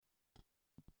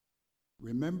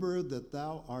Remember that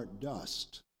thou art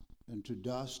dust, and to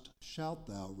dust shalt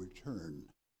thou return.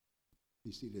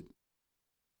 Be seated.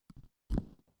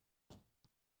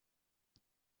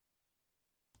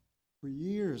 For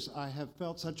years, I have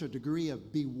felt such a degree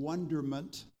of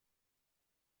bewilderment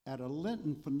at a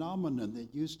Lenten phenomenon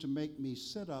that used to make me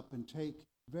sit up and take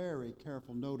very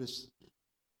careful notice.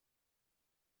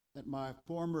 At my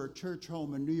former church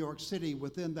home in New York City,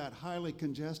 within that highly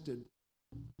congested,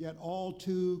 yet all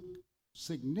too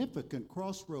significant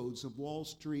crossroads of Wall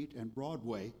Street and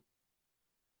Broadway,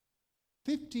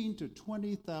 15 to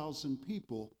 20,000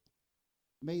 people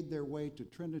made their way to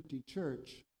Trinity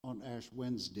Church on Ash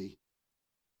Wednesday.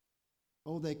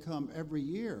 Oh, they come every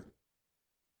year.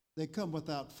 They come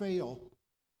without fail.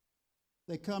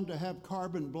 They come to have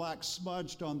carbon black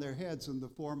smudged on their heads in the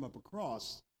form of a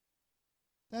cross.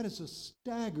 That is a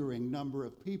staggering number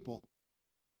of people,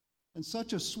 and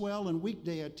such a swell in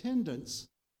weekday attendance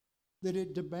that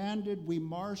it demanded we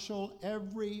marshal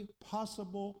every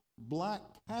possible black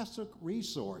cassock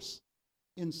resource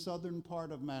in southern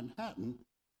part of Manhattan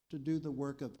to do the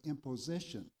work of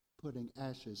imposition, putting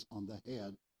ashes on the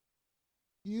head.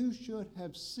 You should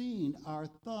have seen our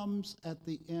thumbs at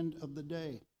the end of the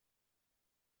day.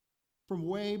 From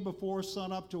way before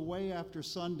sunup to way after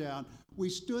sundown, we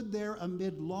stood there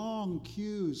amid long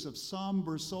queues of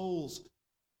somber souls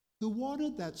who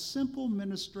wanted that simple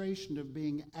ministration of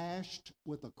being ashed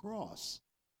with a cross,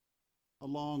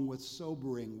 along with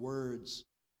sobering words.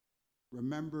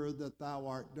 Remember that thou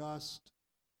art dust,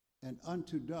 and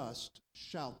unto dust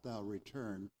shalt thou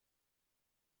return.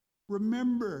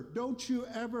 Remember, don't you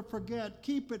ever forget,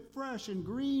 keep it fresh and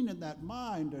green in that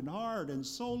mind and heart and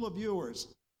soul of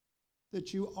yours,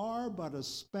 that you are but a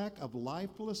speck of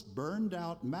lifeless, burned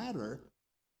out matter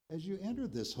as you enter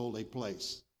this holy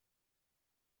place.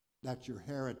 That's your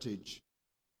heritage.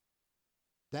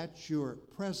 That's your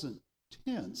present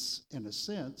tense, in a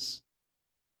sense.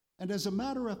 And as a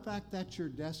matter of fact, that's your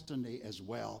destiny as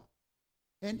well.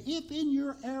 And if in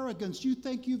your arrogance you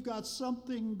think you've got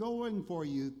something going for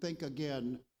you, think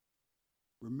again.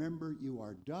 Remember, you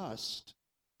are dust,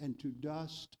 and to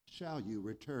dust shall you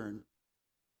return.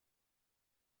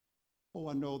 Oh,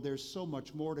 I know there's so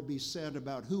much more to be said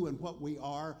about who and what we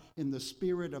are in the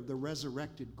spirit of the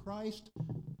resurrected Christ,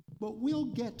 but we'll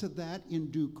get to that in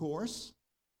due course,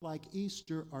 like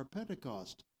Easter or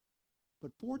Pentecost.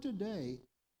 But for today,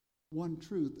 one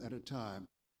truth at a time.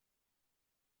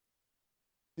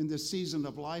 In this season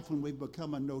of life when we've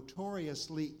become a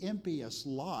notoriously impious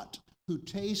lot who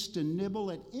taste and nibble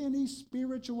at any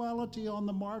spirituality on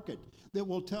the market that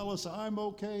will tell us I'm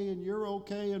okay and you're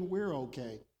okay and we're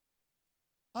okay.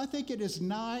 I think it is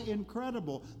nigh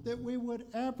incredible that we would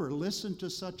ever listen to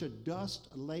such a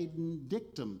dust-laden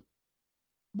dictum,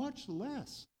 much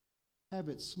less have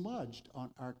it smudged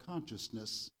on our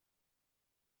consciousness.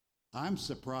 I'm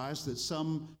surprised that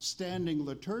some standing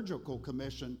liturgical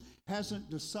commission hasn't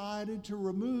decided to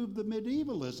remove the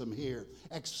medievalism here,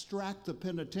 extract the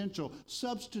penitential,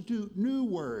 substitute new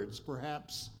words,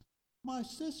 perhaps. My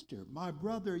sister, my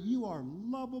brother, you are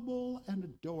lovable and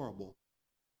adorable,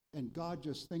 and God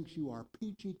just thinks you are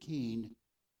peachy keen.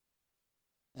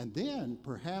 And then,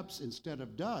 perhaps instead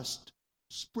of dust,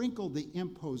 sprinkle the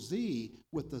imposee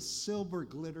with the silver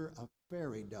glitter of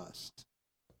fairy dust.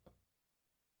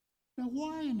 Now,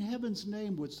 why in heaven's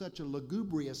name would such a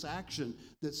lugubrious action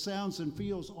that sounds and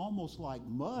feels almost like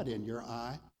mud in your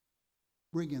eye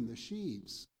bring in the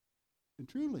sheaves? And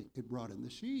truly, it brought in the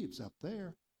sheaves up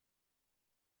there.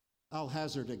 I'll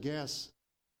hazard a guess.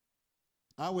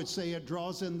 I would say it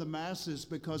draws in the masses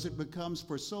because it becomes,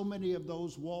 for so many of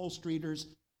those Wall Streeters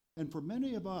and for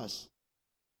many of us,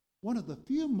 one of the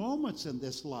few moments in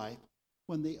this life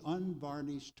when the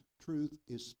unvarnished truth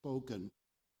is spoken.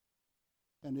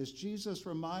 And as Jesus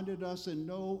reminded us in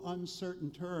no uncertain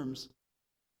terms,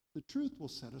 the truth will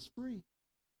set us free.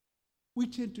 We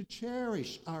tend to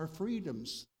cherish our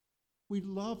freedoms. We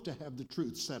love to have the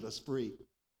truth set us free.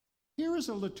 Here is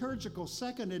a liturgical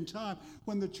second in time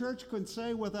when the church can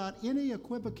say without any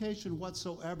equivocation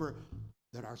whatsoever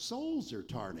that our souls are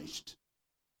tarnished,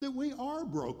 that we are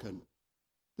broken,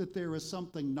 that there is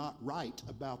something not right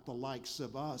about the likes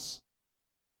of us,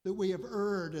 that we have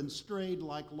erred and strayed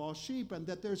like lost sheep, and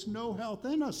that there's no health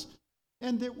in us,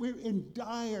 and that we're in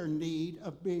dire need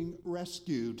of being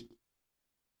rescued.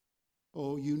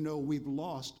 Oh, you know, we've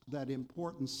lost that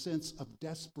important sense of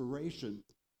desperation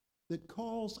that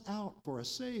calls out for a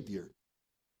Savior.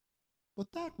 But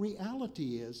that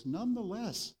reality is,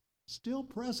 nonetheless, still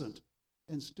present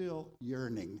and still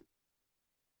yearning.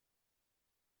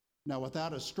 Now,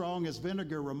 without a strong as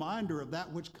vinegar reminder of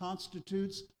that which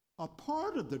constitutes a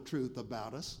part of the truth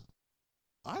about us,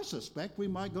 I suspect we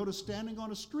might go to standing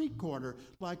on a street corner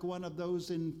like one of those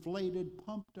inflated,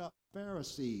 pumped-up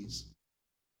Pharisees,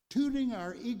 tooting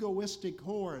our egoistic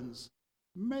horns,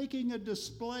 making a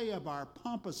display of our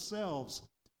pompous selves,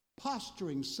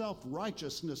 posturing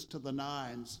self-righteousness to the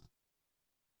nines.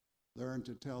 Learn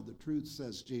to tell the truth,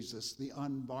 says Jesus, the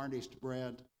unvarnished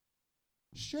bread.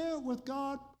 Share it with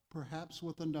God, perhaps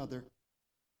with another.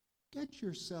 Get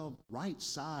yourself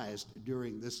right-sized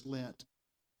during this Lent,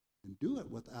 and do it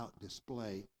without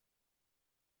display.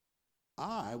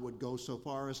 I would go so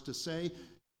far as to say,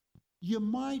 you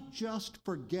might just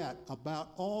forget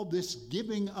about all this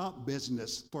giving up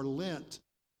business for Lent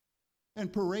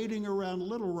and parading around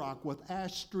Little Rock with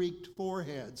ash-streaked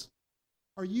foreheads,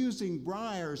 or using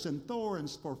briars and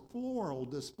thorns for floral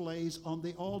displays on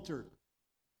the altar.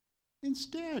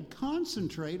 Instead,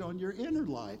 concentrate on your inner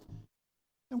life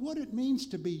and what it means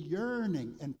to be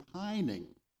yearning and pining,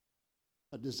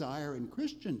 a desire in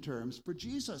Christian terms for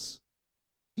Jesus.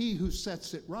 He who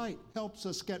sets it right helps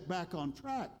us get back on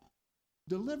track,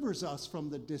 delivers us from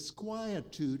the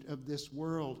disquietude of this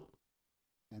world,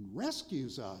 and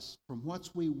rescues us from what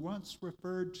we once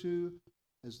referred to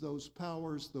as those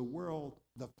powers, the world,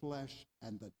 the flesh,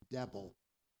 and the devil.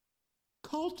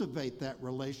 Cultivate that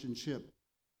relationship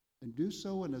and do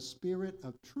so in a spirit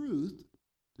of truth.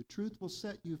 The truth will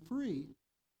set you free,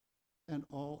 and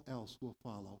all else will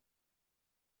follow.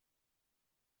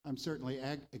 I'm certainly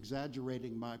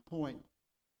exaggerating my point,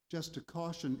 just to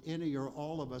caution any or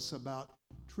all of us about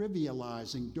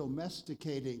trivializing,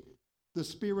 domesticating the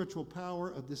spiritual power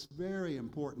of this very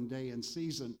important day and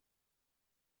season.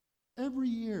 Every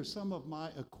year, some of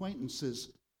my acquaintances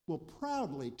will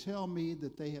proudly tell me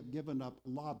that they have given up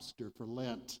lobster for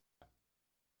Lent,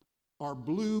 or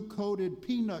blue-coated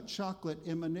peanut chocolate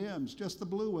M&Ms, just the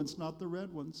blue ones, not the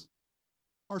red ones,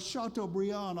 or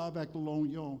Chateaubriand avec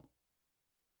l'oignon.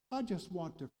 I just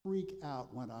want to freak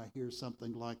out when I hear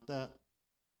something like that.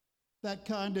 That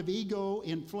kind of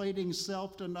ego-inflating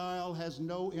self-denial has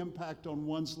no impact on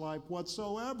one's life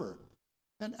whatsoever,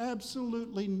 and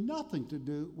absolutely nothing to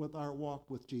do with our walk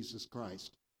with Jesus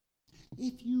Christ.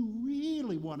 If you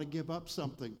really want to give up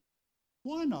something,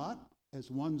 why not,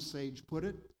 as one sage put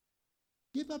it,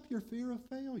 give up your fear of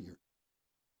failure.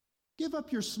 Give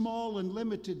up your small and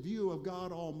limited view of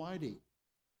God Almighty.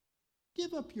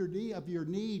 Give up your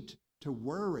need to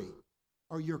worry,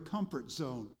 or your comfort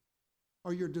zone,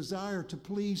 or your desire to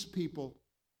please people,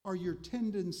 or your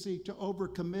tendency to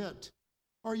overcommit,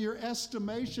 or your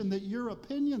estimation that your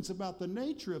opinions about the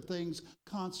nature of things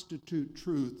constitute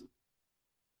truth.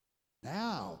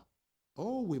 Now,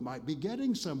 we might be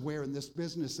getting somewhere in this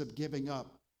business of giving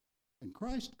up, and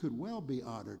Christ could well be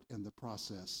honored in the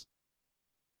process.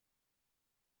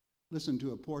 Listen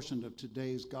to a portion of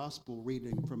today's gospel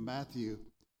reading from Matthew.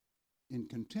 In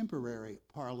contemporary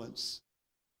parlance,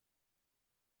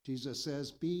 Jesus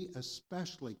says, be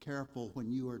especially careful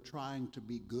when you are trying to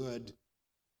be good,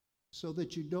 so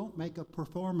that you don't make a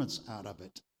performance out of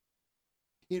it.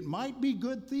 It might be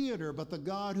good theater, but the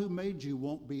God who made you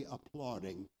won't be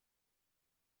applauding.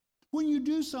 When you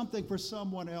do something for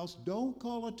someone else, don't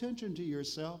call attention to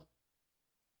yourself.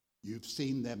 You've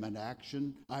seen them in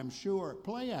action, I'm sure.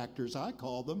 Play actors, I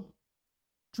call them.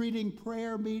 Treating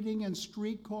prayer meeting and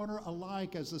street corner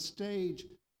alike as a stage.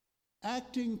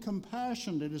 Acting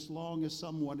compassionate as long as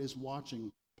someone is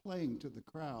watching, playing to the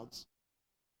crowds.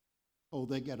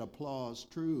 They get applause,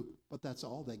 true, but that's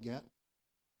all they get.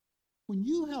 When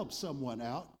you help someone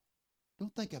out,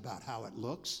 don't think about how it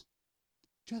looks.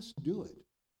 Just do it,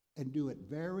 and do it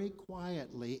very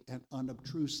quietly and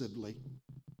unobtrusively.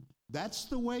 That's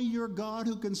the way your God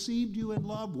who conceived you in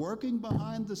love, working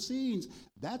behind the scenes,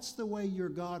 that's the way your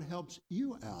God helps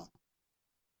you out.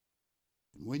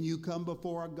 And when you come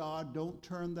before God, don't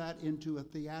turn that into a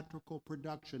theatrical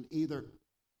production either.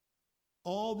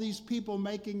 All these people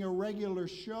making a regular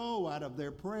show out of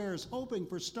their prayers, hoping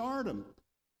for stardom.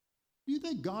 Do you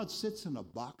think God sits in a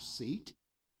box seat?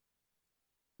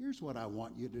 Here's what I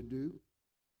want you to do.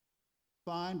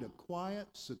 Find a quiet,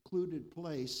 secluded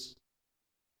place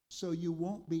so you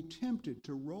won't be tempted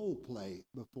to role play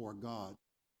before God.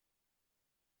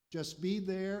 Just be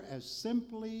there as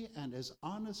simply and as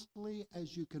honestly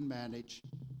as you can manage.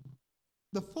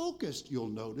 The focus, you'll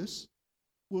notice,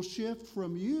 will shift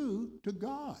from you to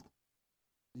God,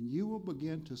 and you will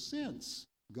begin to sense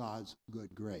God's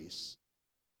good grace.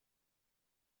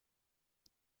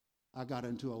 I got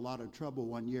into a lot of trouble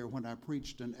one year when I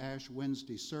preached an Ash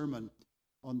Wednesday sermon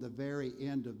on the very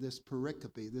end of this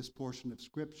pericope, this portion of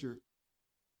Scripture.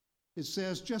 It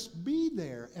says, just be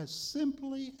there as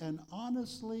simply and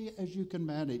honestly as you can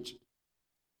manage.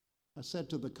 I said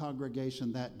to the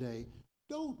congregation that day,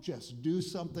 don't just do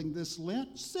something this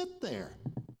Lent, sit there.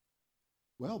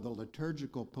 Well, the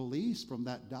liturgical police from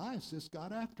that diocese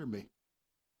got after me.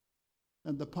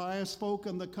 And the pious folk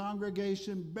in the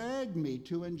congregation begged me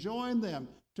to enjoin them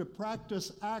to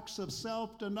practice acts of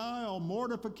self-denial,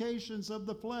 mortifications of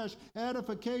the flesh,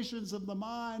 edifications of the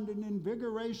mind, and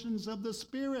invigorations of the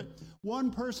spirit.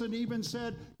 One person even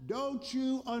said, don't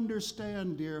you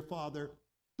understand, dear Father?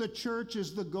 The church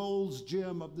is the Gold's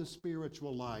Gym of the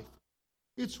spiritual life.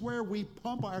 It's where we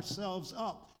pump ourselves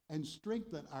up and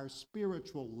strengthen our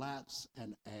spiritual lats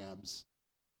and abs.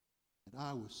 And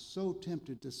I was so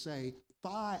tempted to say,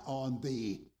 fie on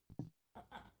thee.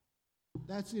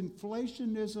 That's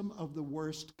inflationism of the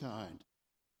worst kind.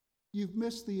 You've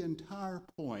missed the entire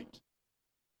point.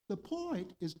 The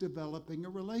point is developing a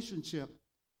relationship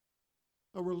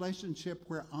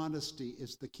where honesty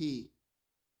is the key.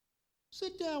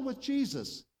 Sit down with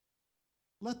Jesus.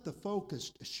 Let the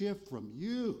focus shift from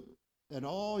you and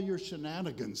all your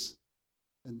shenanigans.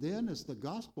 And then, as the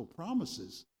gospel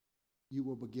promises, you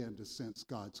will begin to sense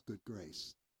God's good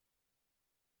grace.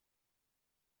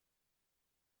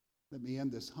 Let me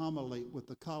end this homily with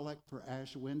the collect for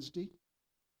Ash Wednesday.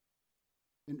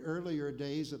 In earlier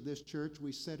days of this church,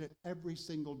 we said it every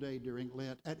single day during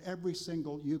Lent, at every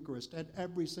single Eucharist, at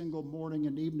every single morning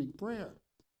and evening prayer.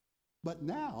 But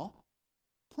now,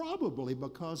 probably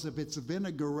because of its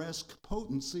vinegaresque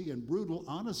potency and brutal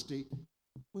honesty,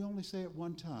 we only say it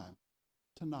one time,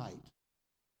 tonight.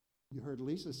 You heard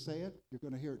Lisa say it, you're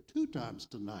going to hear it 2 times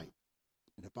tonight.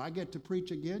 And if I get to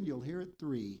preach again, you'll hear it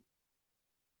 3.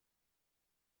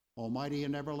 Almighty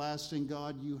and everlasting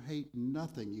God, you hate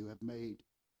nothing you have made.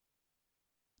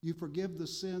 You forgive the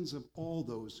sins of all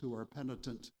those who are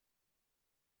penitent.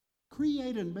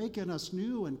 Create and make in us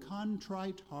new and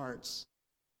contrite hearts,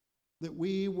 that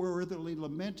we, worthily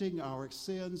lamenting our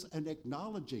sins and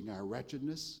acknowledging our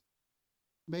wretchedness,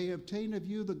 may obtain of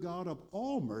you, the God of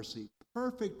all mercy,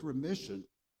 perfect remission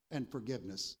and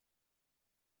forgiveness.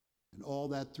 And all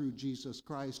that through Jesus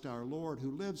Christ our Lord,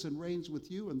 who lives and reigns with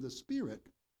you in the Spirit,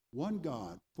 one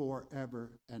God,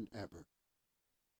 forever and ever.